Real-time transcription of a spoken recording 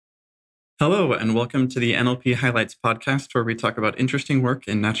Hello, and welcome to the NLP Highlights podcast, where we talk about interesting work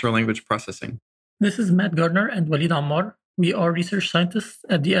in natural language processing. This is Matt Gardner and Walid Ammar. We are research scientists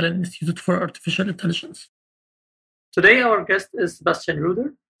at the Allen Institute for Artificial Intelligence. Today, our guest is Sebastian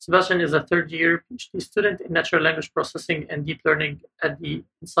Ruder. Sebastian is a third-year PhD student in natural language processing and deep learning at the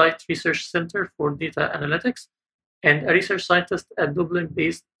Insight Research Center for Data Analytics, and a research scientist at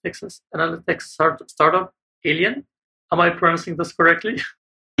Dublin-based Texas analytics startup Alien. Am I pronouncing this correctly?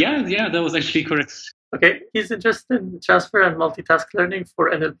 Yeah, that was actually correct. Okay, he's interested in transfer and multitask learning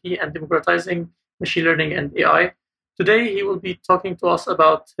for NLP and democratizing machine learning and AI. Today, he will be talking to us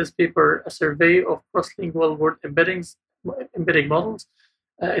about his paper, A Survey of Cross-Lingual Word Embedding Models.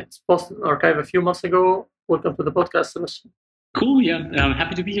 It's posted in arXiv a few months ago. Welcome to the podcast, Sebastian. Cool, yeah. I'm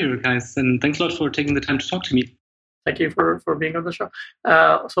happy to be here, guys. And thanks a lot for taking the time to talk to me. Thank you for being on the show.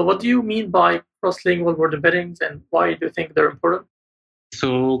 So what do you mean by cross-lingual word embeddings, and why do you think they're important?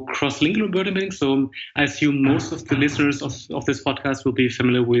 So cross-lingual word embeddings. So I assume most of the listeners of this podcast will be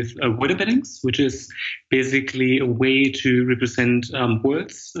familiar with word embeddings, which is basically a way to represent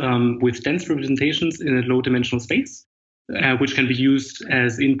words with dense representations in a low-dimensional space, which can be used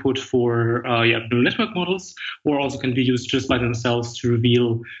as input for neural network models, or also can be used just by themselves to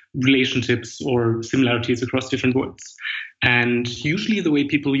reveal relationships or similarities across different words. And usually the way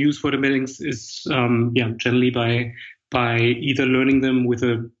people use word embeddings is generally by either learning them with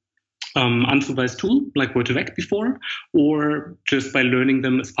a unsupervised tool like Word2Vec before, or just by learning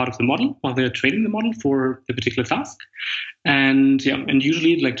them as part of the model while they're training the model for the particular task. And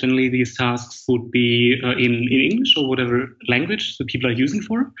usually, generally, these tasks would be in English or whatever language the people are using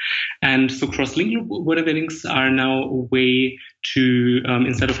for. And so cross-lingual word embeddings are now a way to,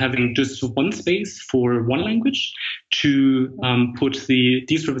 instead of having just one space for one language, to put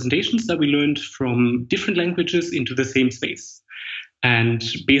these representations that we learned from different languages into the same space. And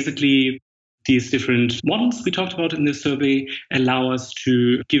basically, these different models we talked about in this survey allow us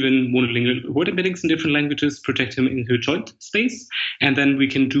to, given monolingual word embeddings in different languages, project them into a joint space. And then we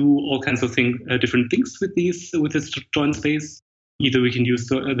can do all kinds of different things with this joint space. Either we can use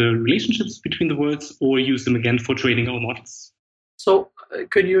the relationships between the words or use them again for training our models. So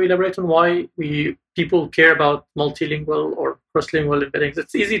could you elaborate on why people care about multilingual or cross-lingual embeddings?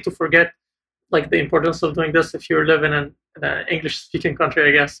 It's easy to forget the importance of doing this if you live in an English-speaking country,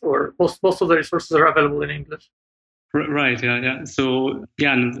 I guess, or most of the resources are available in English. Right. Yeah. So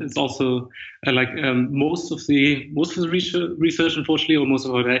and it's also most of the research, unfortunately, or most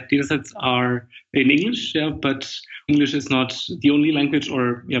of our data sets are in English. Yeah, but English is not the only language,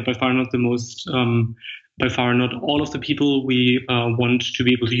 or by far not the most. By far not all of the people we want to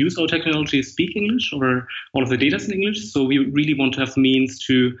be able to use our technology speak English, or all of the data is in English. So we really want to have the means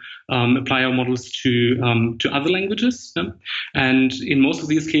to apply our models to other languages. Yeah? And in most of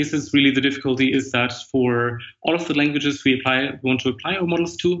these cases, really the difficulty is that for all of the languages we want to apply our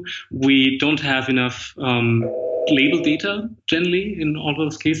models to, we don't have enough label data generally in all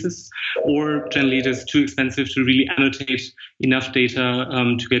those cases, or generally it is too expensive to really annotate enough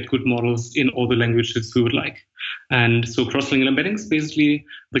data to get good models in all the languages we would like. And so cross-lingual embeddings, basically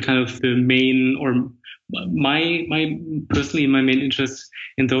the main, or my main interest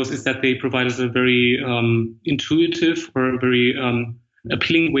in those is that they provide us a very intuitive or a very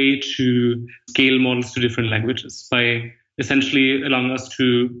appealing way to scale models to different languages by essentially allowing us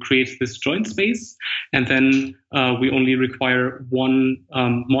to create this joint space. And then we only require one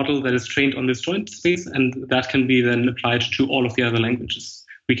model that is trained on this joint space, and that can be then applied to all of the other languages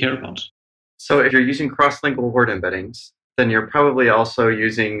we care about. So if you're using cross-lingual word embeddings, then you're probably also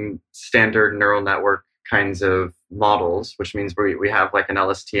using standard neural network kinds of models, which means we have an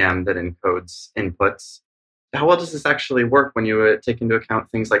LSTM that encodes inputs. How well does this actually work when you take into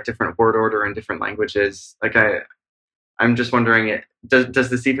account things like different word order in different languages? I'm just wondering, does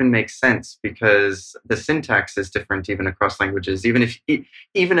this even make sense? Because the syntax is different even across languages.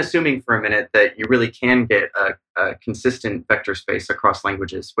 Even assuming for a minute that you really can get a consistent vector space across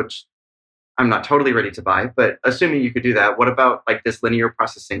languages, which I'm not totally ready to buy, but assuming you could do that, what about this linear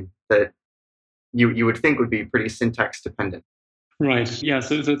processing that you would think would be pretty syntax dependent? Right. Yeah.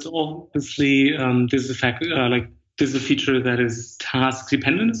 So it's obviously this is a fact. This is a feature that is task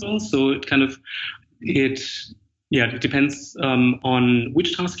dependent as well. So it depends on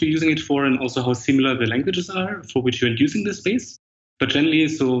which task you're using it for, and also how similar the languages are for which you're using this space. But generally,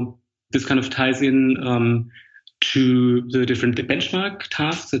 so this kind of ties in to the different benchmark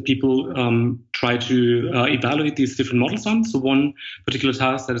tasks that people try to evaluate these different models on. So one particular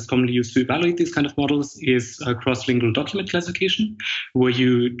task that is commonly used to evaluate these kind of models is cross-lingual document classification, where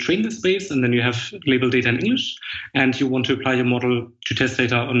you train the space and then you have labeled data in English, and you want to apply your model to test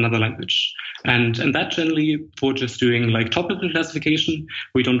data on another language. And that generally for just doing like topical classification,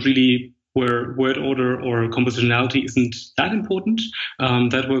 we don't really, where word order or compositionality isn't that important,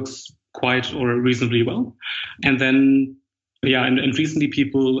 that works quite or reasonably well. And then, and recently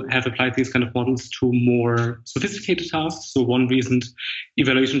people have applied these kind of models to more sophisticated tasks. So one recent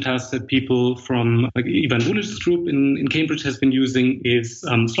evaluation task that people from like Ivan Vulic's group in Cambridge has been using is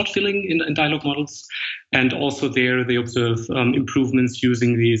slot filling in dialogue models. And also there they observe improvements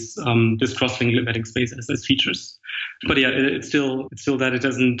using this cross-lingual embedding space as features. But it's still that it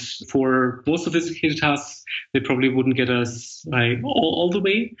doesn't, for more sophisticated tasks, they probably wouldn't get us like all the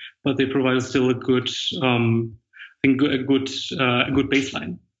way, but they provide us still a good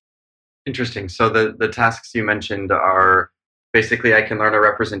baseline. Interesting. So the tasks you mentioned are basically I can learn a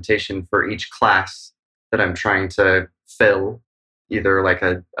representation for each class that I'm trying to fill, either like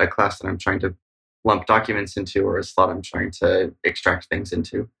a class that I'm trying to lump documents into or a slot I'm trying to extract things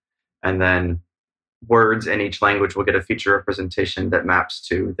into. And then words in each language will get a feature representation that maps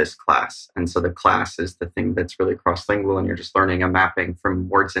to this class. And so the class is the thing that's really cross-lingual, and you're just learning a mapping from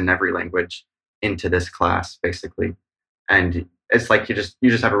words in every language into this class, basically. And it's like you just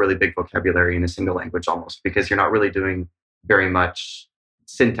have a really big vocabulary in a single language almost, because you're not really doing very much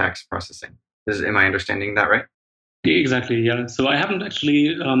syntax processing. Am I understanding that right? Exactly, yeah. So I haven't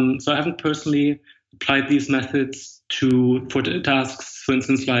actually, I haven't personally applied these methods for tasks, for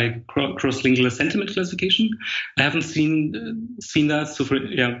instance, like cross-lingual sentiment classification. I haven't seen that. So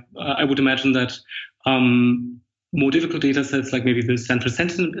I would imagine that more difficult data sets, like maybe the Stanford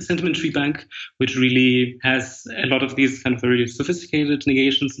Sentiment Tree Bank, which really has a lot of these kind of very sophisticated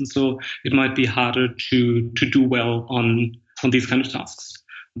negations, and so it might be harder to do well on these kind of tasks.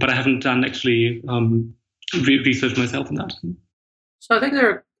 But I haven't done actually research myself on that. So I think there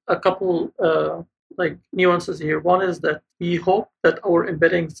are a couple nuances here. One is that we hope that our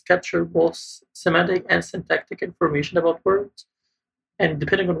embeddings capture both semantic and syntactic information about words, and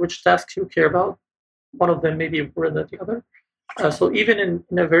depending on which tasks you care about, one of them may be important than the other. So even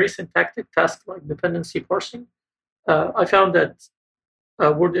in a very syntactic task like dependency parsing, I found that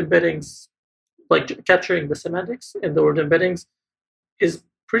word embeddings, like capturing the semantics in the word embeddings, is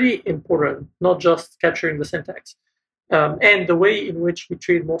pretty important, not just capturing the syntax. And the way in which we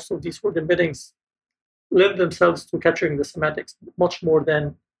treat most of these word embeddings lend themselves to capturing the semantics much more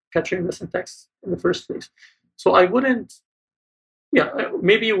than capturing the syntax in the first place. So I wouldn't,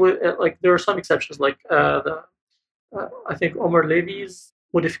 maybe there are some exceptions, like I think Omer Levy's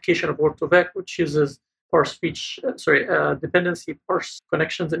modification of Word2Vec, which uses dependency parse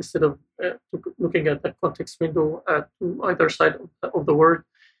connections instead of looking at the context window to either side of the word.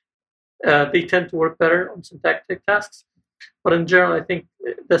 They tend to work better on syntactic tasks. But in general, I think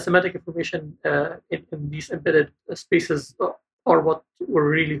the semantic information in these embedded spaces are what we're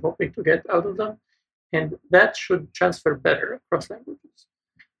really hoping to get out of them. And that should transfer better across languages.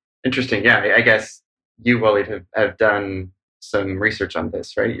 Interesting. Yeah, I guess you, Walid, have done some research on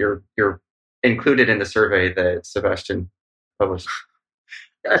this, right? You're included in the survey that Sebastian published.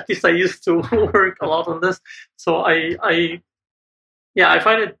 At least I used to work a lot on this. So I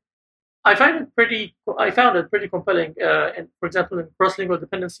found it pretty compelling. And for example, in cross-lingual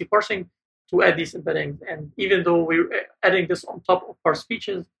dependency parsing, to add these embeddings. And even though we're adding this on top of our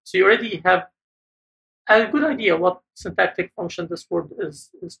speeches, so you already have a good idea what syntactic function this word is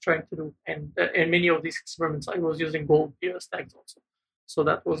trying to do. And in many of these experiments, I was using gold POS tags also. So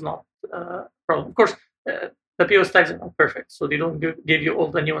that was not a problem. Of course, the POS tags are not perfect, so they don't give you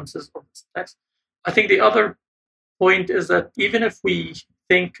all the nuances of the syntax. I think the other point is that even if we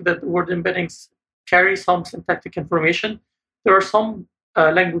think that word embeddings carry some syntactic information, there are some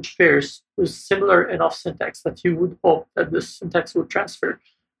language pairs with similar enough syntax that you would hope that this syntax would transfer.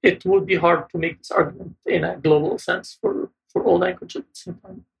 It would be hard to make this argument in a global sense for all languages at the same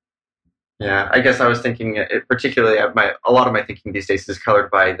time. Yeah, I guess I was thinking, particularly, a lot of my thinking these days is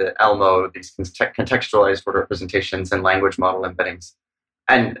colored by the ELMO, these contextualized word representations and language model embeddings.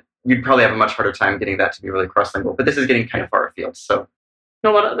 And you'd probably have a much harder time getting that to be really cross-lingual, but this is getting kind of far afield. So,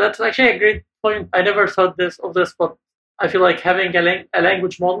 no, but that's actually a great point. I never thought of this, but I feel like having a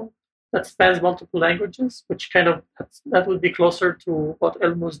language model that spans multiple languages, which that would be closer to what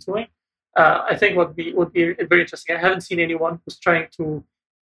ELMO is doing. I think would be very interesting. I haven't seen anyone who's trying to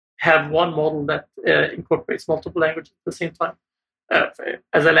have one model that incorporates multiple languages at the same time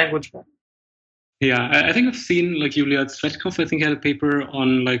as a language model. Yeah, I think I've seen like Julia Tsvetkov, I think had a paper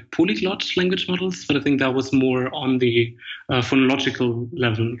on like polyglot language models, but I think that was more on the phonological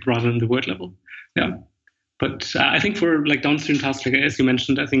level rather than the word level. Yeah. But I think for like downstream tasks, like as you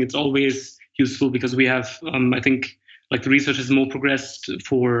mentioned, I think it's always useful because we have, I think, like the research is more progressed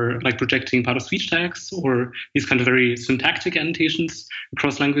for like projecting part of speech tags or these kind of very syntactic annotations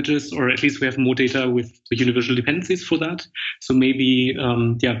across languages, or at least we have more data with the universal dependencies for that. So maybe,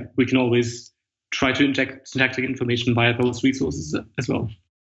 we can always try to inject syntactic information via those resources as well.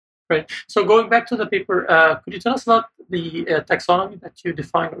 Right. So going back to the paper, could you tell us about the taxonomy that you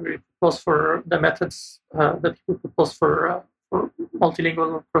define or you propose for the methods that you propose for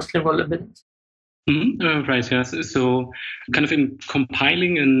multilingual or cross-lingual embeddings? Right, yes. So kind of in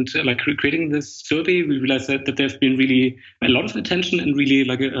compiling and like creating this survey, we realized that there's been really a lot of attention and really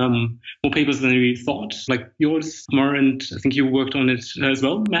like more papers than we thought, like yours, Mar, and I think you worked on it as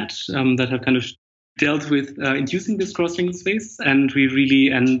well, Matt, that have kind of dealt with inducing this cross-lingual space. And we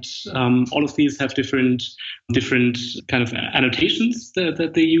really, all of these have different kind of annotations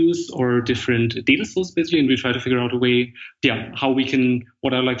that they use or different data sources basically. And we try to figure out a way, how we can,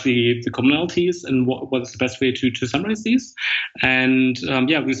 what are like the commonalities and what is the best way to summarize these. And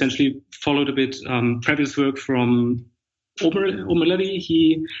we essentially followed a bit previous work from Omer Levy.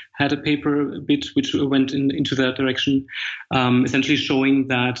 He had a paper a bit which went into that direction, essentially showing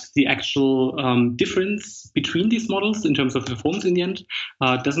that the actual difference between these models in terms of performance in the end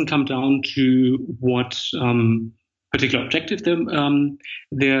doesn't come down to what particular objective they're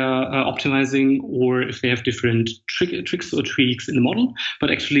optimizing, or if they have different tricks or tweaks in the model, but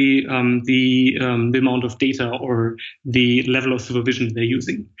actually the amount of data or the level of supervision they're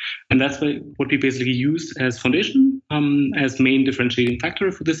using. And that's what we basically use as foundation, as main differentiating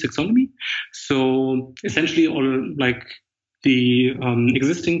factor for this taxonomy. So essentially all like the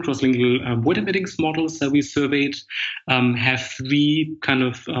existing cross-lingual word embeddings models that we surveyed have three kind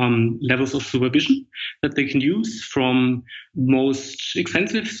of levels of supervision that they can use, from most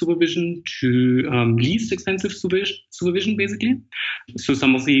expensive supervision to least expensive supervision, basically. So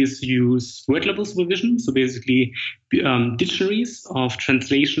some of these use word-level supervision, so basically dictionaries of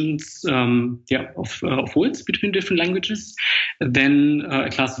translations of words between different languages. Then a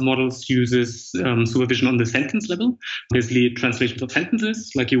class of models uses supervision on the sentence level, basically translations of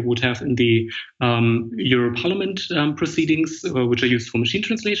sentences like you would have in the Euro Parliament proceedings, which are used for machine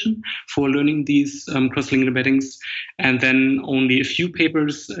translation for learning these cross-lingual embeddings. And then only a few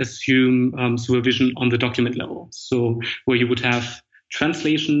papers assume supervision on the document level, so where you would have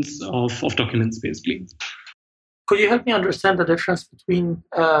translations of documents, basically. Could you help me understand the difference between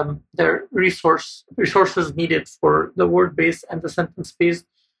the resources needed for the word-based and the sentence-based?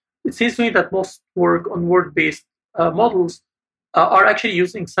 It seems to me that most work on word-based models are actually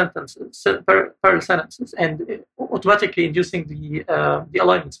using sentences, parallel sentences, and automatically inducing the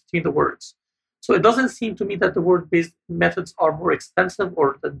alignments between the words. So it doesn't seem to me that the word-based methods are more expensive,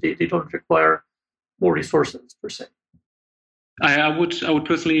 or that they don't require more resources per se. I would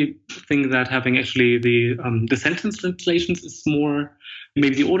personally think that having actually the sentence translations is more,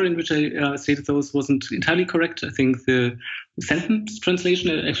 maybe the order in which I stated those wasn't entirely correct. I think the sentence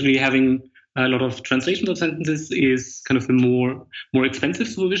translation, actually having a lot of translations of sentences, is kind of the more expensive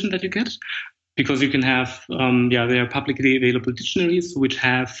supervision that you get, because you can have there are publicly available dictionaries which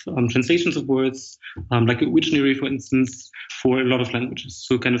have translations of words, like a Wiktionary, for instance, for a lot of languages.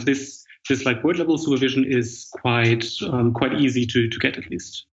 So kind of this like word level supervision is quite easy to get, at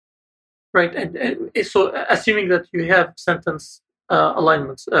least. Right, and so assuming that you have sentence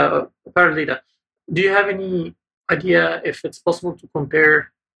alignments, parallel data, do you have any idea if it's possible to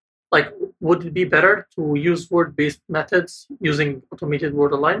compare? Like, would it be better to use word-based methods using automated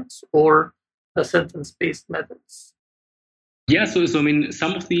word alignments or the sentence-based methods? Yeah, so I mean,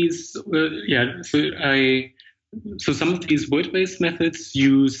 some of these, So some of these word-based methods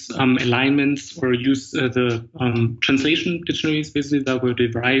use alignments or use the translation dictionaries, basically, that were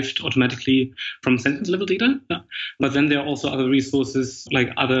derived automatically from sentence-level data. Yeah. But then there are also other resources, like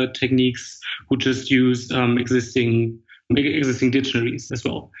other techniques, who just use existing dictionaries as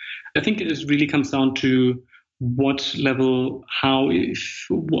well. I think it really comes down to what level,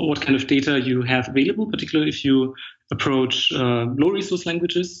 what kind of data you have available, particularly if you approach low resource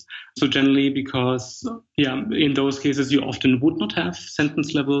languages. So generally, because in those cases you often would not have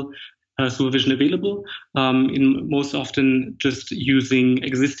sentence level supervision available. In most often, just using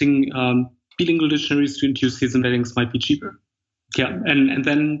existing bilingual dictionaries to induce these embeddings might be cheaper. Yeah, and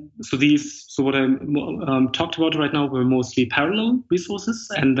then so what I talked about right now were mostly parallel resources,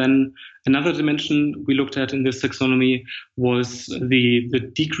 and then another dimension we looked at in this taxonomy was the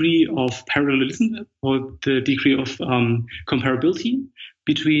degree of parallelism or the degree of comparability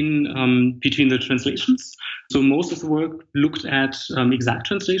between the translations. So most of the work looked at exact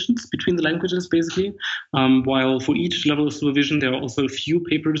translations between the languages, basically. While for each level of supervision, there are also a few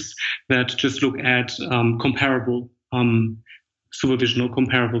papers that just look at comparable supervision or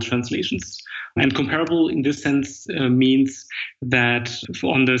comparable translations. And comparable in this sense means that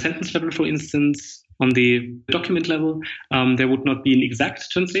on the sentence level, for instance, on the document level, there would not be an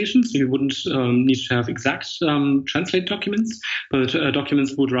exact translation, so you wouldn't need to have exact translate documents, but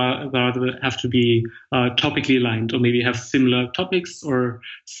documents would rather have to be topically aligned or maybe have similar topics or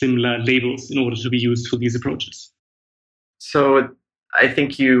similar labels in order to be used for these approaches. So I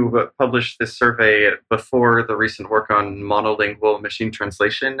think you published this survey before the recent work on monolingual machine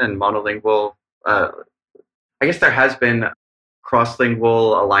translation and monolingual. I guess there has been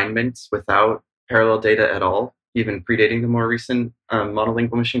cross-lingual alignments without parallel data at all, even predating the more recent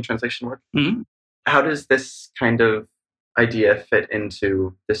monolingual machine translation work. Mm-hmm. How does this kind of idea fit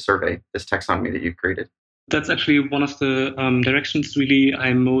into this survey, this taxonomy that you created? That's actually one of the directions really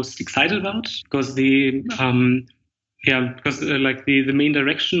I'm most excited about, because the main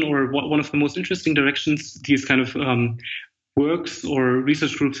direction or one of the most interesting directions these kind of works or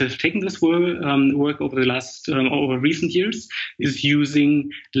research groups have taken this work over the last over recent years is using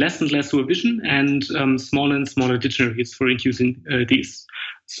less and less supervision and smaller and smaller dictionaries for inducing these.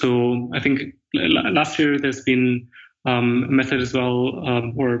 So I think last year there's been a method as well,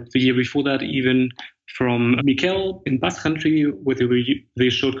 or the year before that even, from Miquel in Basque Country, where they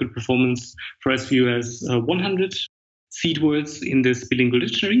showed good performance for as few as 100 seed words in this bilingual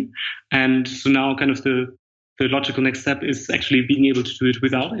dictionary. And so now kind of the logical next step is actually being able to do it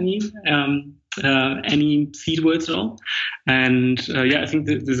without any seed words at all. And I think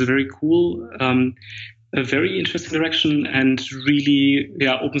this is a very cool, a very interesting direction, and really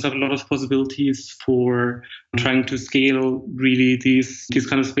opens up a lot of possibilities for trying to scale really these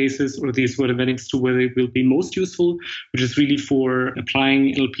kind of spaces or these word embeddings to where they will be most useful, which is really for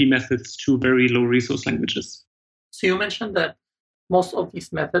applying NLP methods to very low resource languages. So you mentioned that most of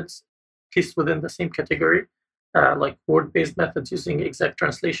these methods, at least within the same category, like word-based methods using exact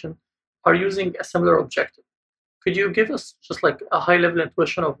translation, are using a similar objective. Could you give us just like a high-level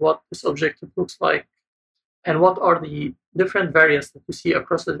intuition of what this objective looks like, and what are the different variants that we see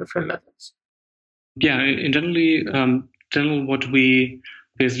across the different methods? Yeah, in general, what we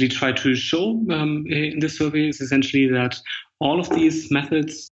basically try to show in this survey is essentially that all of these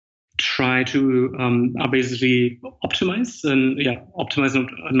methods try to are basically optimize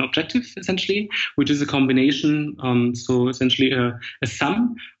an objective, essentially, which is a combination. So essentially a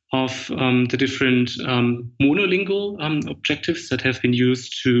sum of the different monolingual objectives that have been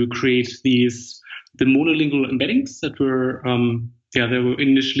used to create the monolingual embeddings that were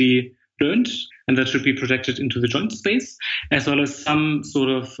initially learned and that should be projected into the joint space, as well as some sort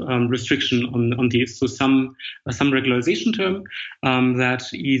of restriction on these. So some regularization term that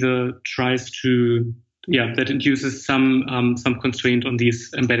either tries to that induces some constraint on these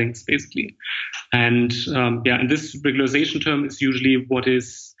embeddings, basically. And and this regularization term is usually what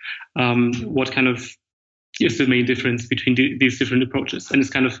kind of is the main difference between these different approaches. And it's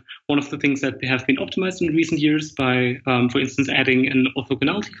kind of one of the things that have been optimized in recent years by, for instance, adding an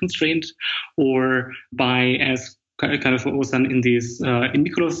orthogonality constraint, or by, as kind of what was done in in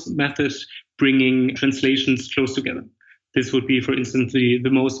Miquel's method, bringing translations close together. This would be, for instance, the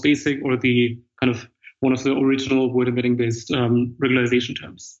most basic or the kind of one of the original word embedding based regularization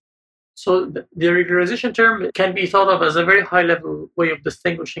terms. So the regularization term can be thought of as a very high level way of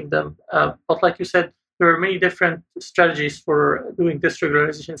distinguishing them. But like you said, there are many different strategies for doing this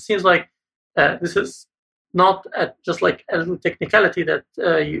regularization. It seems like this is not just like a little technicality that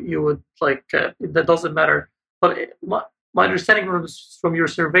you would like, that doesn't matter. But my understanding from your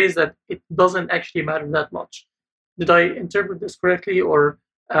survey is that it doesn't actually matter that much. Did I interpret this correctly? Or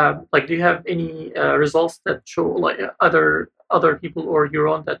do you have any results that show like other people or your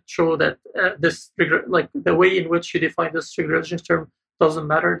own that show that this the way in which you define this regularization term doesn't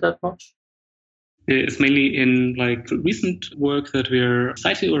matter that much? It's mainly in recent work that we're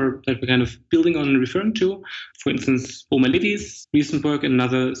citing or that we're kind of building on and referring to. For instance, O'Malley's recent work and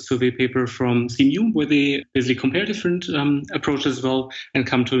another survey paper from CMU, where they basically compare different approaches as well and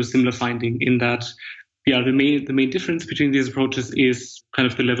come to a similar finding in that the main difference between these approaches is kind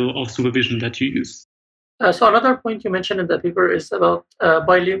of the level of supervision that you use. So another point you mentioned in the paper is about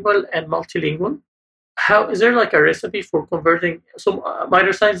bilingual and multilingual. How is there like a recipe for converting? So my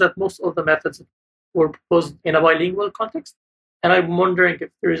understanding is that most of the methods were proposed in a bilingual context, and I'm wondering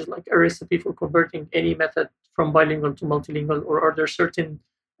if there is like a recipe for converting any method from bilingual to multilingual, or are there certain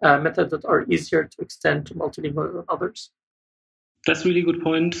methods that are easier to extend to multilingual than others? That's a really good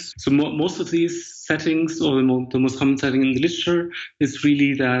point. So most of these settings, or the most common setting in the literature, is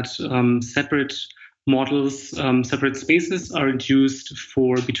really that separate models, separate spaces are induced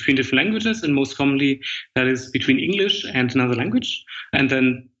for between different languages, and most commonly that is between English and another language. And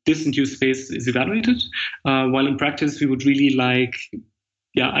then this induced space is evaluated. While in practice, we would really like,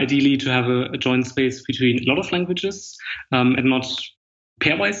 ideally to have a joint space between a lot of languages and not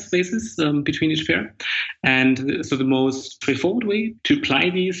pairwise spaces between each pair. And so the most straightforward way to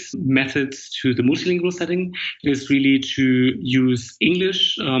apply these methods to the multilingual setting is really to use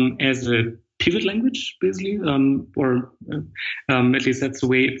English as a pivot language, basically, or at least that's the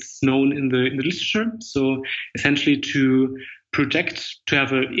way it's known in the literature. So essentially to have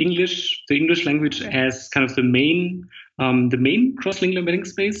the English language as kind of the main cross-lingual embedding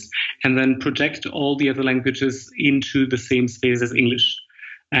space, and then project all the other languages into the same space as English.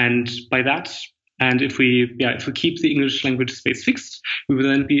 And by that, and if we keep the English language space fixed, we will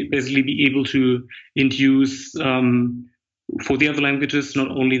then be able to induce for the other languages not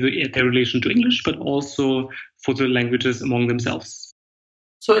only their relation to English, but also for the languages among themselves.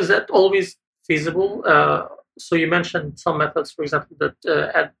 So is that always feasible? So you mentioned some methods, for example,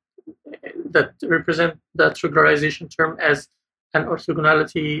 that represent that regularization term as an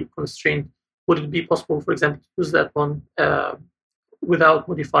orthogonality constraint. Would it be possible, for example, to use that one without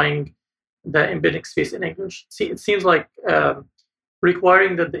modifying the embedding space in English? It seems like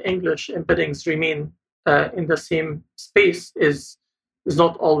requiring that the English embeddings remain in the same space is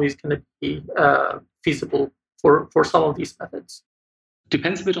not always going to be feasible for some of these methods.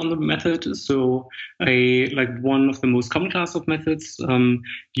 Depends a bit on the method. So one of the most common class of methods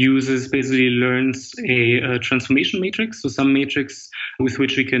learns a transformation matrix. So some matrix with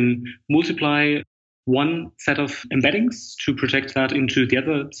which we can multiply one set of embeddings to project that into the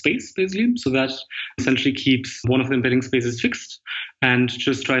other space, basically. So that essentially keeps one of the embedding spaces fixed and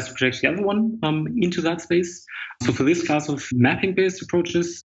just tries to project the other one into that space. So for this class of mapping-based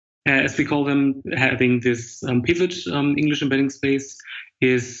approaches, as we call them, having this pivot English embedding space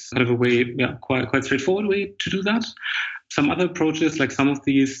is kind of a way, quite straightforward way to do that. Some other approaches, like some of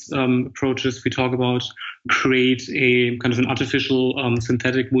these approaches we talk about, create a kind of an artificial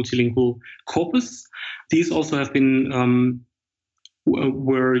synthetic multilingual corpus. These also have been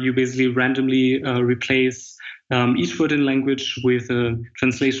where you basically randomly replace each word in language with a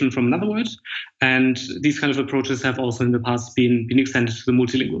translation from another word. And these kind of approaches have also in the past been extended to the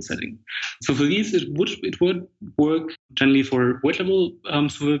multilingual setting. So for these, it would work generally for word level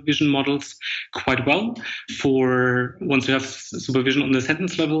supervision models quite well. For once you have supervision on the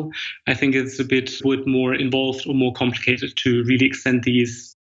sentence level, I think it's a bit more involved or more complicated to really extend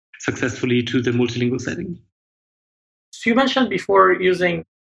these successfully to the multilingual setting. So you mentioned before using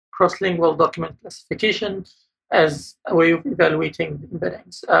cross-lingual document classification as a way of evaluating the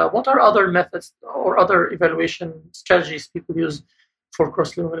embeddings. What are other methods or other evaluation strategies people use for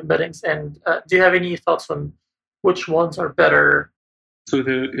cross-lingual embeddings? And do you have any thoughts on which ones are better? So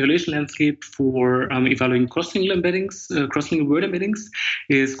the evaluation landscape for evaluating cross-lingual embeddings, cross-lingual word embeddings,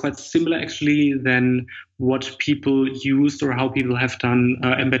 is quite similar actually than what people used or how people have done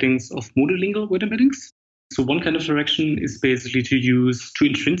embeddings of monolingual word embeddings. So one kind of direction is basically to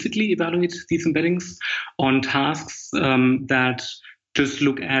intrinsically evaluate these embeddings on tasks that just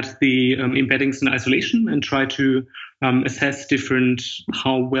look at the embeddings in isolation and try to assess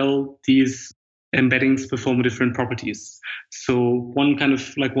how well these embeddings perform different properties. So one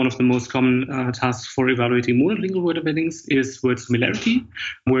of the most common tasks for evaluating monolingual word embeddings is word similarity,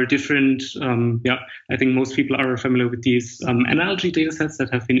 where different, I think most people are familiar with these analogy datasets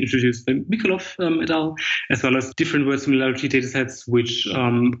that have been introduced by Mikolov et al., as well as different word similarity datasets, which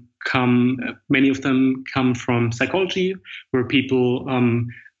many of them come from psychology, where people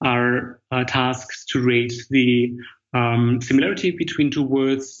are tasked to rate the similarity between two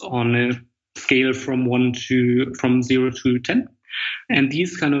words on a scale from 0 to 10. And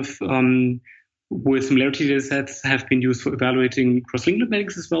these kind of word similarity data sets have been used for evaluating cross-lingual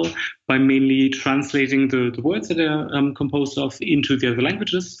embeddings as well, by mainly translating the words that they're composed of into the other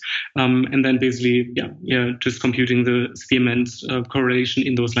languages, and then basically just computing the Spearman correlation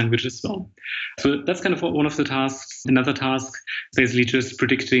in those languages as well. So that's kind of one of the tasks. Another task is basically just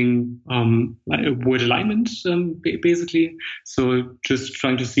predicting word alignment, basically. So just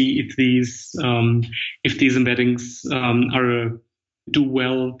trying to see if these embeddings are do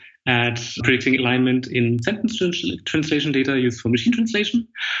well at predicting alignment in sentence translation data used for machine translation.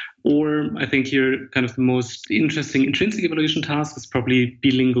 Or I think here kind of the most interesting intrinsic evaluation task is probably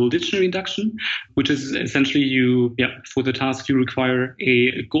bilingual dictionary induction, which is essentially for the task you require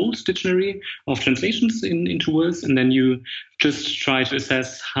a gold dictionary of translations into words, and then you just try to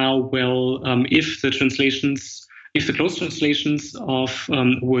assess how well if the close translations of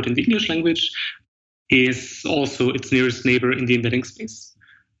a word in the English language is also its nearest neighbor in the embedding space.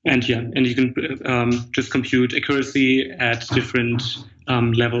 And you can just compute accuracy at different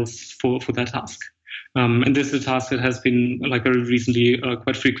levels for that task. And this is a task that has been very recently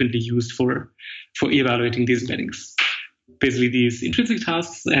quite frequently used for evaluating these embeddings. Basically these intrinsic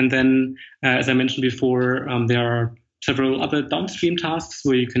tasks. And then, as I mentioned before, there are several other downstream tasks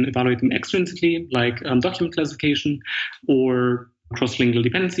where you can evaluate them extrinsically, like document classification or cross-lingual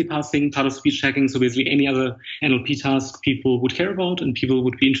dependency parsing, part-of-speech checking. So basically any other NLP task people would care about and people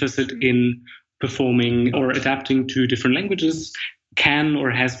would be interested in performing or adapting to different languages can or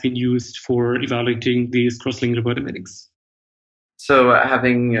has been used for evaluating these cross-lingual word embeddings. So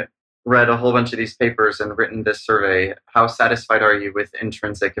having read a whole bunch of these papers and written this survey, how satisfied are you with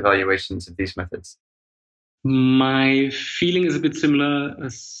intrinsic evaluations of these methods? My feeling is a bit similar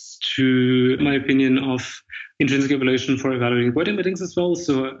as to my opinion of intrinsic evaluation for evaluating word embeddings as well.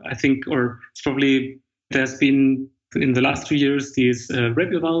 So I think, or it's probably, there's been in the last 2 years these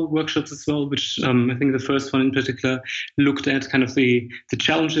RepEval workshops as well, which I think the first one in particular looked at kind of the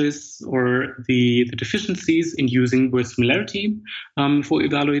challenges or the deficiencies in using word similarity for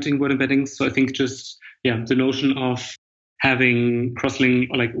evaluating word embeddings. So I think just the notion of having cross-link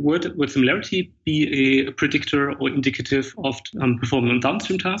or word similarity be a predictor or indicative of performance on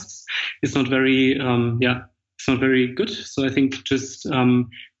downstream tasks is not very it's not very good. So I think just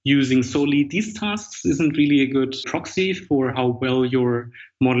using solely these tasks isn't really a good proxy for how well your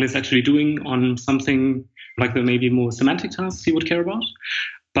model is actually doing on something like the maybe more semantic tasks you would care about.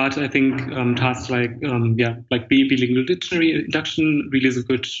 But I think tasks like bilingual dictionary induction really is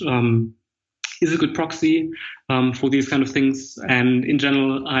a good proxy for these kind of things. And in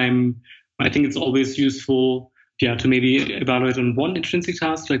general, I think it's always useful to maybe evaluate on one intrinsic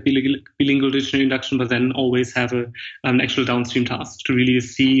task like bilingual dictionary induction, but then always have an actual downstream task to really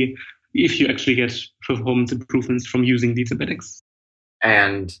see if you actually get performance improvements from using these embeddings.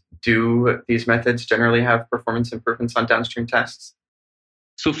 And do these methods generally have performance improvements on downstream tasks?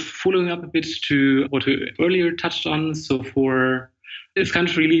 So following up a bit to what we earlier touched on, it kind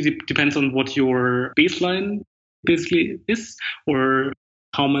of really depends on what your baseline basically is, or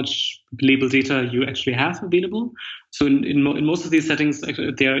how much label data you actually have available. So in most of these settings,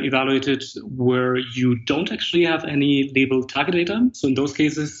 they are evaluated where you don't actually have any labeled target data. So in those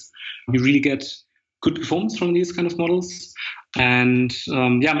cases, you really get good performance from these kind of models. And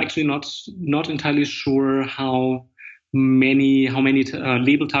I'm actually not entirely sure how many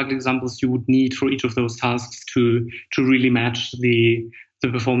label target examples you would need for each of those tasks to really match the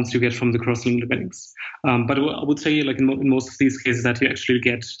performance you get from the cross-lingual embeddings. But I would say in most of these cases that you actually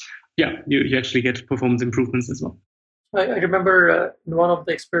get you actually get performance improvements as well. I remember in one of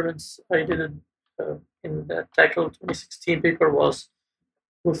the experiments I did in the TACL 2016 paper was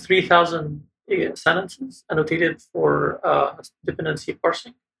with 3,000 sentences annotated for dependency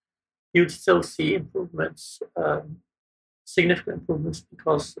parsing. You'd still see improvements, significant improvements,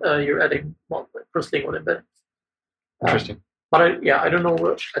 because you're adding cross-lingual embeddings. Interesting. But I don't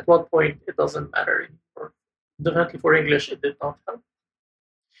know at what point it doesn't matter anymore. Definitely for English, it did not help.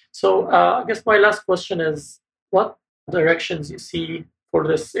 So I guess my last question is, what directions you see for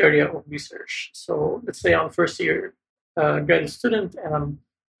this area of research? So let's say I'm a first-year graduate student and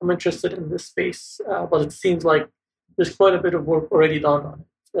I'm interested in this space, but it seems like there's quite a bit of work already done on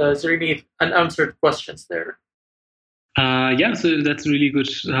it. Is there any unanswered questions there? So that's a really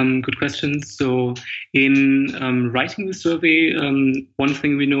good question. So in writing the survey, one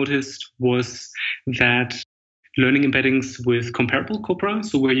thing we noticed was that learning embeddings with comparable corpora,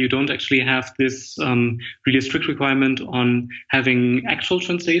 so where you don't actually have this really strict requirement on having actual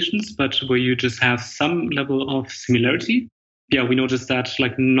translations, but where you just have some level of similarity. We noticed that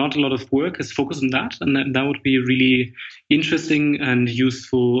not a lot of work is focused on that, and that would be a really interesting and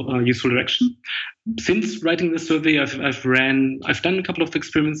useful direction. Since writing the survey, I've done a couple of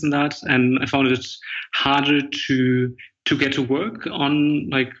experiments in that, and I found it harder to get to work on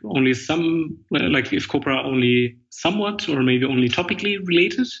only some, if corpora only somewhat or maybe only topically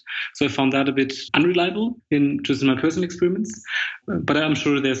related. So I found that a bit unreliable in my personal experiments. But I'm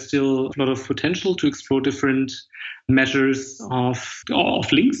sure there's still a lot of potential to explore different measures of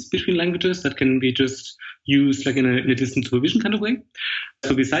links between languages that can be just used like in a distant supervision kind of way.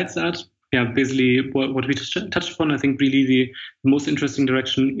 So besides that, yeah, basically what we touched upon, I think really the most interesting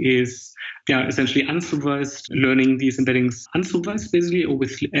direction is essentially unsupervised, learning these embeddings unsupervised basically, or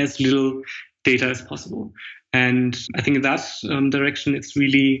with as little data as possible. And I think in that direction, it's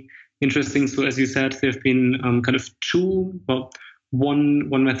really interesting. So as you said, there have been kind of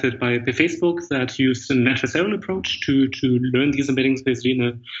one method by Facebook that used an adversarial approach to learn these embeddings basically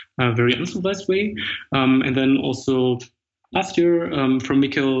in a very unsupervised way. And then also last year from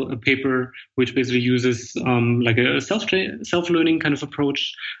Mikkel, a paper which basically uses like a self-learning kind of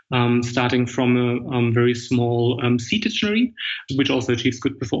approach, starting from a very small C dictionary, which also achieves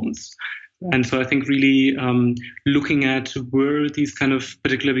good performance. And so I think really looking at where these kind of,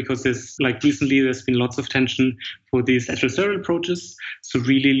 particularly because recently there's been lots of tension for these adversarial approaches. So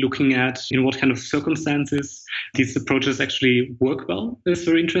really looking at in what kind of circumstances these approaches actually work well is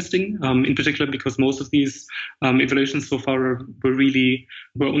very interesting. In particular, because most of these evaluations so far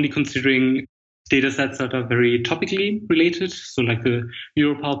were only considering data sets that are very topically related, so like the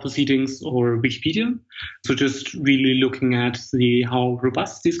Europol proceedings or Wikipedia. So just really looking at how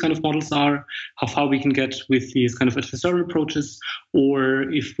robust these kind of models are, how far we can get with these kind of adversarial approaches, or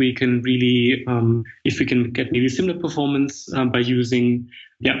if we can really, get maybe similar performance by using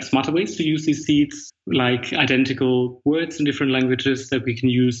smarter ways to use these seeds, like identical words in different languages that we can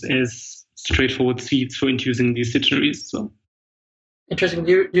use as straightforward seeds for inducing these dictionaries. So. Interesting.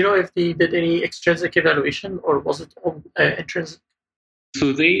 Do you know if they did any extrinsic evaluation or was it all intrinsic?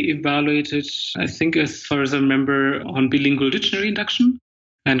 So they evaluated, I think, as far as I remember, on bilingual dictionary induction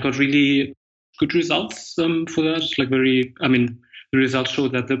and got really good results for that. The results show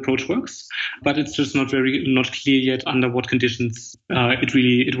that the approach works, but it's just not clear yet under what conditions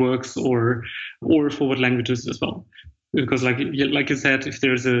it works or for what languages as well. Because like you said, if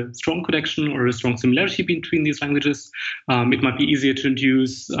there's a strong connection or a strong similarity between these languages, it might be easier to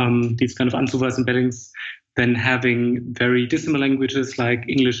induce these kind of unsupervised embeddings than having very dissimilar languages like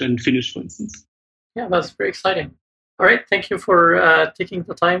English and Finnish, for instance. Yeah, that's very exciting. All right, thank you for taking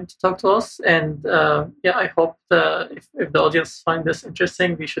the time to talk to us. And I hope if the audience find this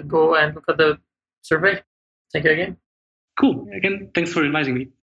interesting, we should go and look at the survey. Thank you again. Cool. Again, thanks for inviting me.